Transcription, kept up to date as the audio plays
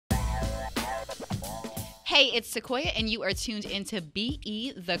Hey, it's Sequoia, and you are tuned into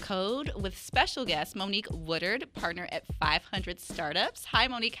BE The Code with special guest Monique Woodard, partner at 500 Startups. Hi,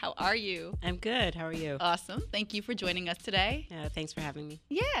 Monique. How are you? I'm good. How are you? Awesome. Thank you for joining us today. Thanks for having me.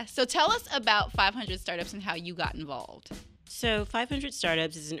 Yeah. So tell us about 500 Startups and how you got involved. So 500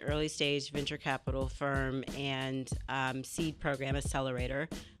 Startups is an early stage venture capital firm and seed program accelerator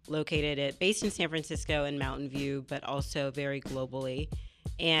based in San Francisco and Mountain View, but also very globally.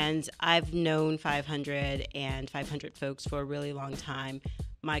 And I've known 500 and 500 folks for a really long time.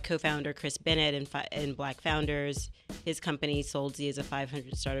 My co-founder, Chris Bennett, in Black Founders, his company, Soldzy, is a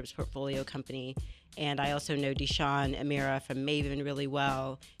 500 Startups portfolio company. And I also know Deshaun Amira from Maven really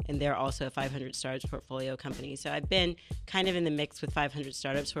well, and they're also a 500 Startups portfolio company. So I've been kind of in the mix with 500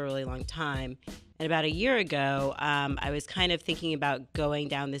 Startups for a really long time. And about a year ago, I was kind of thinking about going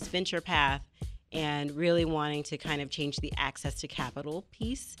down this venture path and really wanting to kind of change the access to capital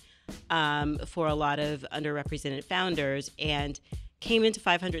piece for a lot of underrepresented founders, and came into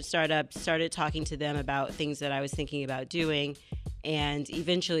 500 Startups, started talking to them about things that I was thinking about doing, and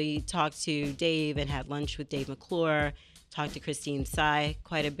eventually talked to Dave and had lunch with Dave McClure, talked to Christine Tsai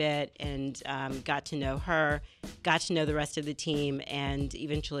quite a bit, and got to know her, got to know the rest of the team, and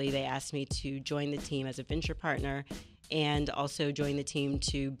eventually they asked me to join the team as a venture partner and also join the team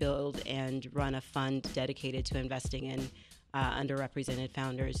to build and run a fund dedicated to investing in underrepresented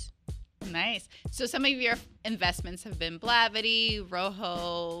founders. Nice. So some of your investments have been Blavity,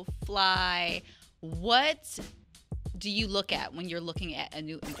 Rojo, Fly. What do you look at when you're looking at a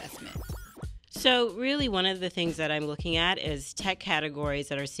new investment? So really one of the things that I'm looking at is tech categories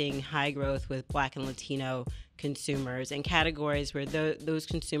that are seeing high growth with Black and Latino consumers, and categories where those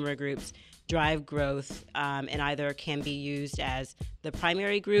consumer groups drive growth and either can be used as the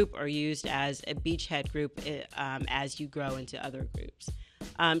primary group or used as a beachhead group as you grow into other groups.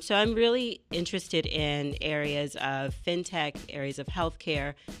 So I'm really interested in areas of fintech, areas of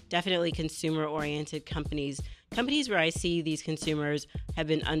healthcare, definitely consumer-oriented companies where I see these consumers have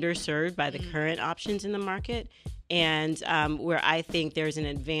been underserved by the current options in the market, and where I think there's an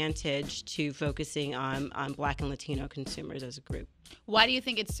advantage to focusing on Black and Latino consumers as a group. Why do you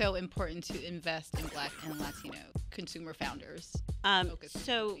think it's so important to invest in Black and Latino consumer founders?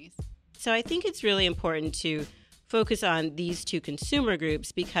 So I think it's really important to focus on these two consumer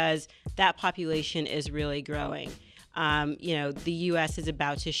groups because that population is really growing. The U.S. is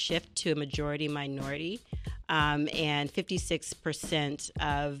about to shift to a majority minority, and 56%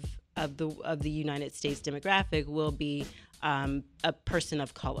 of the United States demographic will be a person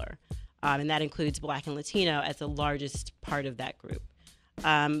of color. And that includes Black and Latino as the largest part of that group.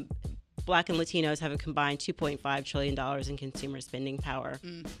 Black and Latinos have a combined $2.5 trillion in consumer spending power.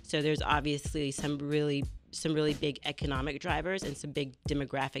 So there's obviously some really big economic drivers and some big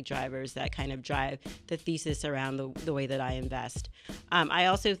demographic drivers that kind of drive the thesis around the way that I invest. I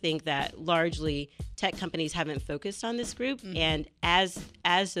also think that largely tech companies haven't focused on this group, and as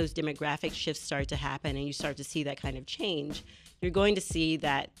those demographic shifts start to happen and you start to see that kind of change, you're going to see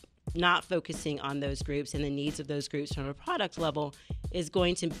that not focusing on those groups and the needs of those groups from a product level is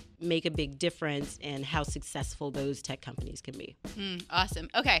going to make a big difference in how successful those tech companies can be. Awesome.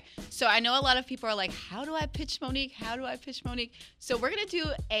 Okay, so I know a lot of people are like, how do I pitch Monique? How do I pitch Monique? So we're going to do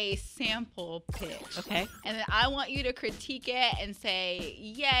a sample pitch. Okay. And then I want you to critique it and say,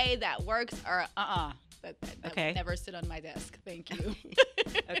 yay, that works, or that okay. would never sit on my desk. Thank you.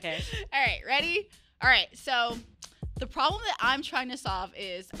 Okay. All right, ready? All right, so the problem that I'm trying to solve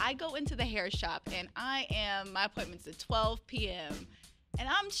is I go into the hair shop and my appointment's at 12 p.m. and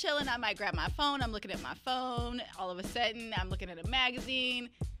I'm chilling. I might grab my phone. I'm looking at my phone. All of a sudden, I'm looking at a magazine.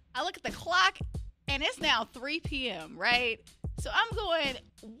 I look at the clock and it's now 3 p.m., right? So I'm going,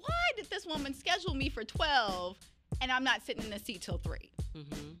 why did this woman schedule me for 12 and I'm not sitting in the seat till 3?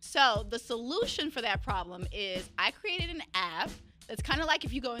 So the solution for that problem is I created an app. It's kind of like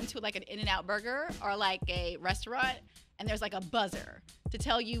if you go into like an In-N-Out burger or like a restaurant and there's like a buzzer to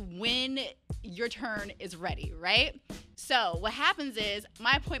tell you when your turn is ready, right? So what happens is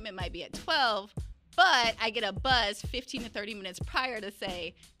my appointment might be at 12, but I get a buzz 15 to 30 minutes prior to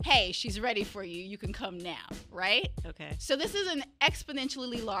say, hey, she's ready for you. You can come now, right? Okay. So this is an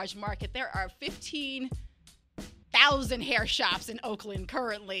exponentially large market. There are 15,000 hair shops in Oakland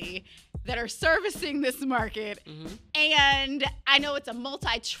currently that are servicing this market. And I know it's a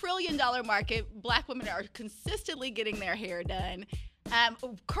multi-trillion-dollar market. Black women are consistently getting their hair done.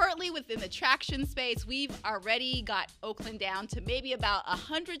 Currently within the traction space, we've already got Oakland down to maybe about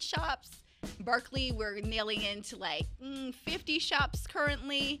 100 shops. Berkeley, we're nailing into like 50 shops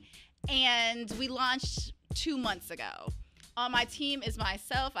currently. And we launched 2 months ago. On my team is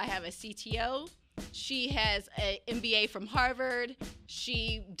myself. I have a CTO. She has an MBA from Harvard.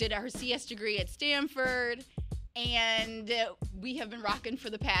 She did her CS degree at Stanford, and we have been rocking for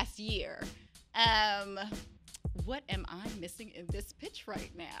the past year. What am I missing in this pitch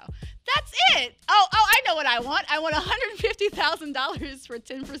right now? That's it. Oh, I know what I want. I want $150,000 for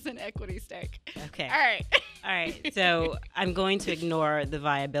 10% equity stake. Okay. All right. So I'm going to ignore the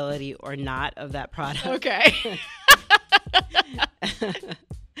viability or not of that product. Okay.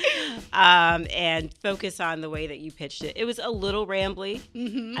 And focus on the way that you pitched it. It was a little rambly.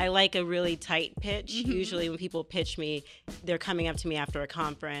 Mm-hmm. I like a really tight pitch. Mm-hmm. Usually when people pitch me, they're coming up to me after a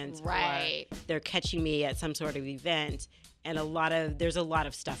conference, right, or they're catching me at some sort of event, and there's a lot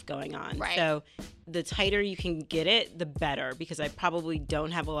of stuff going on. Right. So the tighter you can get it, the better, because I probably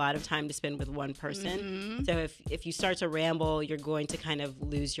don't have a lot of time to spend with one person. Mm-hmm. So if you start to ramble, you're going to kind of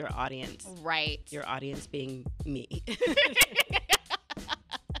lose your audience. Right. Your audience being me.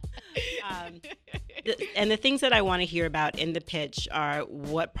 And the things that I want to hear about in the pitch are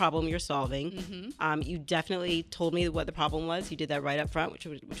what problem you're solving. Mm-hmm. You definitely told me what the problem was. You did that right up front, which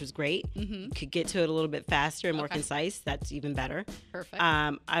was great. Mm-hmm. You could get to it a little bit faster and more concise. That's even better. Perfect.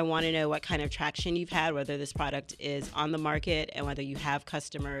 I want to know what kind of traction you've had, whether this product is on the market and whether you have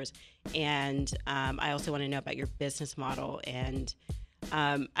customers. And I also want to know about your business model. And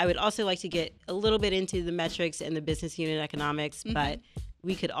I would also like to get a little bit into the metrics and the business unit economics, Mm-hmm. but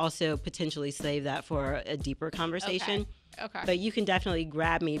we could also potentially save that for a deeper conversation. Okay. But you can definitely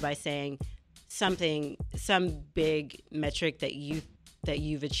grab me by saying some big metric that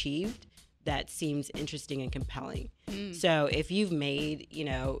you've achieved that seems interesting and compelling. Mm. So if you've made,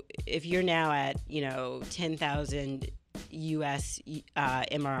 if you're now at, 10,000 US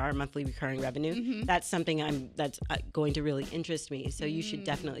MRR, monthly recurring revenue, Mm-hmm. that's something that's going to really interest me. So you should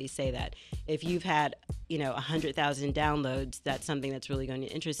definitely say that. If you've had 100,000 downloads, that's something that's really going to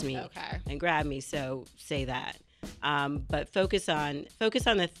interest me and grab me. So say that. But focus on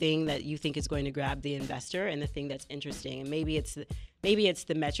the thing that you think is going to grab the investor and the thing that's interesting. And maybe it's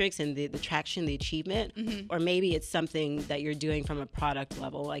the metrics and the traction, the achievement, Mm-hmm. or maybe it's something that you're doing from a product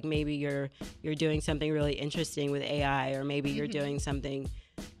level. Like maybe you're doing something really interesting with AI, or maybe you're doing something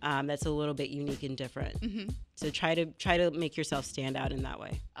that's a little bit unique and different. Mm-hmm. So try to make yourself stand out in that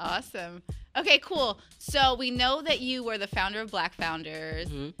way. Awesome. Okay, cool. So we know that you were the founder of Black Founders.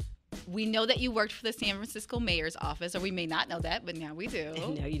 Mm-hmm. We know that you worked for the San Francisco mayor's office, or we may not know that, but now we do.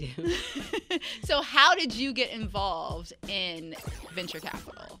 Now you do. So how did you get involved in venture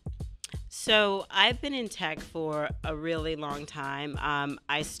capital? So I've been in tech for a really long time.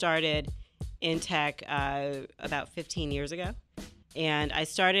 I started in tech about 15 years ago. And I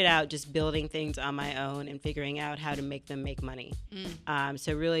started out just building things on my own and figuring out how to make them make money.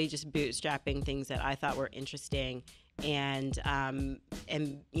 So really just bootstrapping things that I thought were interesting and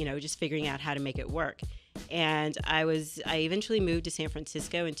just figuring out how to make it work. And I eventually moved to San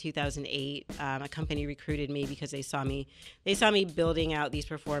Francisco in 2008. A company recruited me because they saw me building out these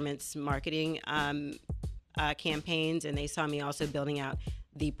performance marketing campaigns, and they saw me also building out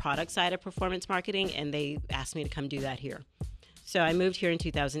the product side of performance marketing, and they asked me to come do that here. So I moved here in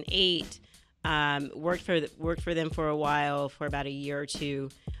 2008, worked for them for a while, for about a year or two,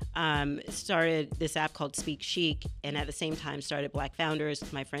 started this app called Speak Chic, and at the same time started Black Founders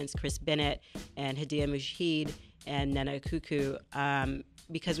with my friends Chris Bennett and Hadia Mujahid and Nana Kuku,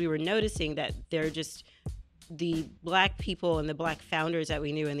 because we were noticing that the Black people and the Black founders that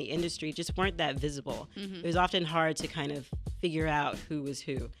we knew in the industry just weren't that visible. Mm-hmm. It was often hard to kind of figure out who was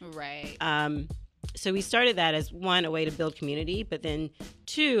who. Right. So we started that as, one, a way to build community, but then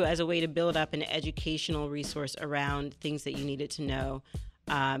two, as a way to build up an educational resource around things that you needed to know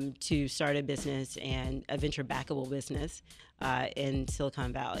to start a business and a venture backable business in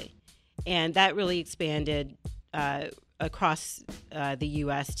Silicon Valley. And that really expanded across the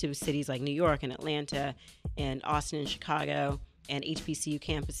U.S. to cities like New York and Atlanta and Austin and Chicago and HBCU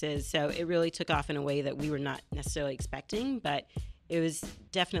campuses. So it really took off in a way that we were not necessarily expecting, but it was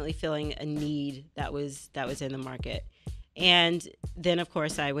definitely filling a need that was in the market. And then, of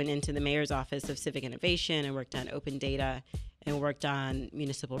course, I went into the mayor's office of civic innovation and worked on open data and worked on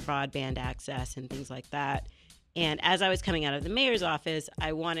municipal broadband access and things like that. And as I was coming out of the mayor's office,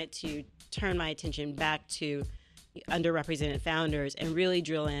 I wanted to turn my attention back to underrepresented founders and really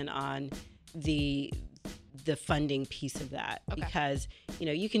drill in on the funding piece of that. Okay. Because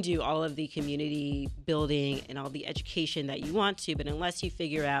you can do all of the community building and all the education that you want to, but unless you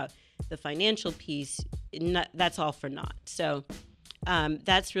figure out the financial piece, that's all for naught. So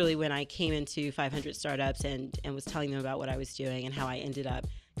that's really when I came into 500 Startups and was telling them about what I was doing and how I ended up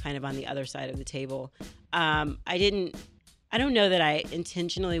kind of on the other side of the table. I I don't know that I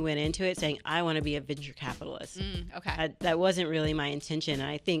intentionally went into it saying I want to be a venture capitalist. Okay. That wasn't really my intention. And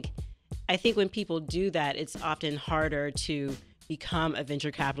I think when people do that, it's often harder to become a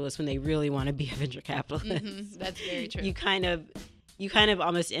venture capitalist when they really want to be a venture capitalist. That's very true. You kind of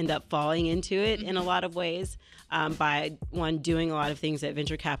almost end up falling into it in a lot of ways by doing a lot of things that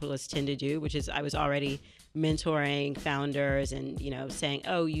venture capitalists tend to do, which is I was already mentoring founders and, saying,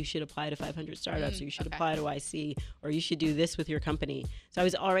 oh, you should apply to 500 startups, or you should apply to YC, or you should do this with your company. So I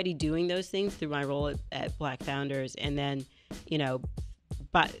was already doing those things through my role at Black Founders. And then,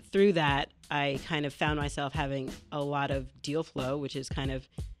 but through that, I kind of found myself having a lot of deal flow, which is kind of,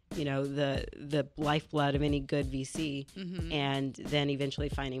 the lifeblood of any good VC, and then eventually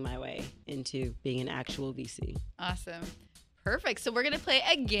finding my way into being an actual VC. Awesome. Perfect. So we're going to play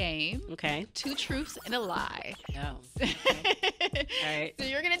a game. Okay. 2 truths and a lie. Oh. Okay. All right. So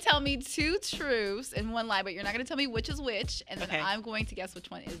you're going to tell me 2 truths and 1 lie, but you're not going to tell me which is which, and then I'm going to guess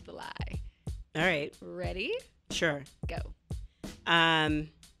which one is the lie. All right. Ready? Sure. Go.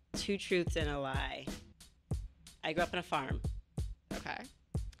 2 truths and a lie. I grew up on a farm. Okay.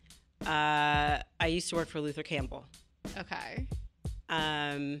 I used to work for Luther Campbell. Okay.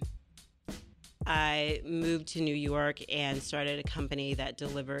 I moved to New York and started a company that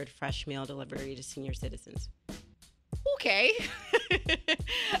delivered fresh meal delivery to senior citizens. Okay.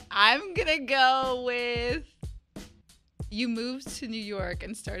 I'm going to go with you moved to New York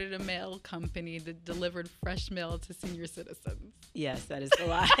and started a mail company that delivered fresh mail to senior citizens. Yes, that is the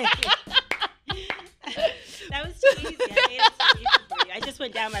lie. That was too easy. I made it so easy for you. I just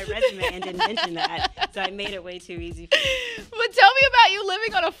went down my resume and didn't mention that, so I made it way too easy for you. But tell me about you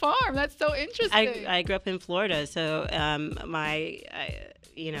living on a farm. That's so interesting. I grew up in Florida, so my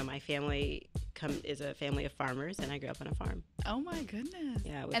family is a family of farmers, and I grew up on a farm. Oh my goodness.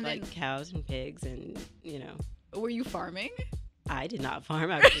 Yeah, with cows and pigs, and Were you farming? I did not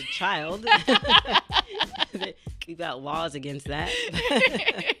farm. I was a child. We've got laws against that.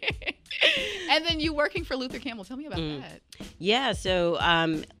 And then you working for Luther Campbell. Tell me about that. Yeah, so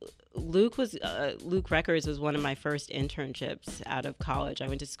Luke Records was one of my first internships out of college. I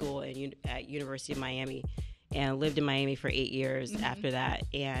went to school at University of Miami and lived in Miami for 8 years after that.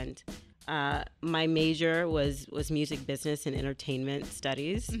 And my major was music business and entertainment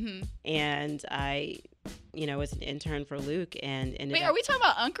studies. And I was an intern for Luke and ended Wait, up, are we talking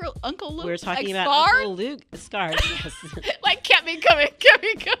about Uncle Luke? we were talking like about Scar? Uncle Luke. Scars, yes. Like, kept me coming.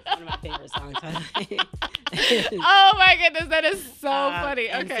 One of my favorite songs. Oh my goodness, that is so funny.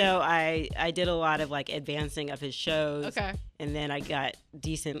 Okay. And so I did a lot of advancing of his shows. Okay. And then I got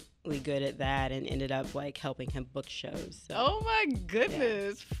decently good at that and ended up helping him book shows. So. Oh my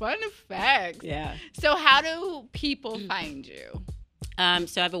goodness. Yeah. Fun facts. Yeah. So how do people find you?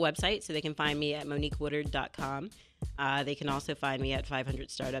 So I have a website, so they can find me at MoniqueWoodard.com. They can also find me at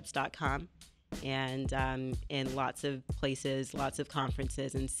 500startups.com. And in lots of places, lots of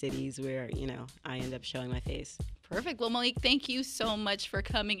conferences and cities where, I end up showing my face. Perfect. Well, Monique, thank you so much for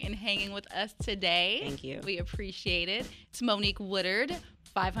coming and hanging with us today. Thank you. We appreciate it. It's Monique Woodard,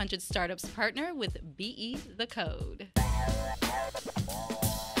 500 Startups partner with BE The Code.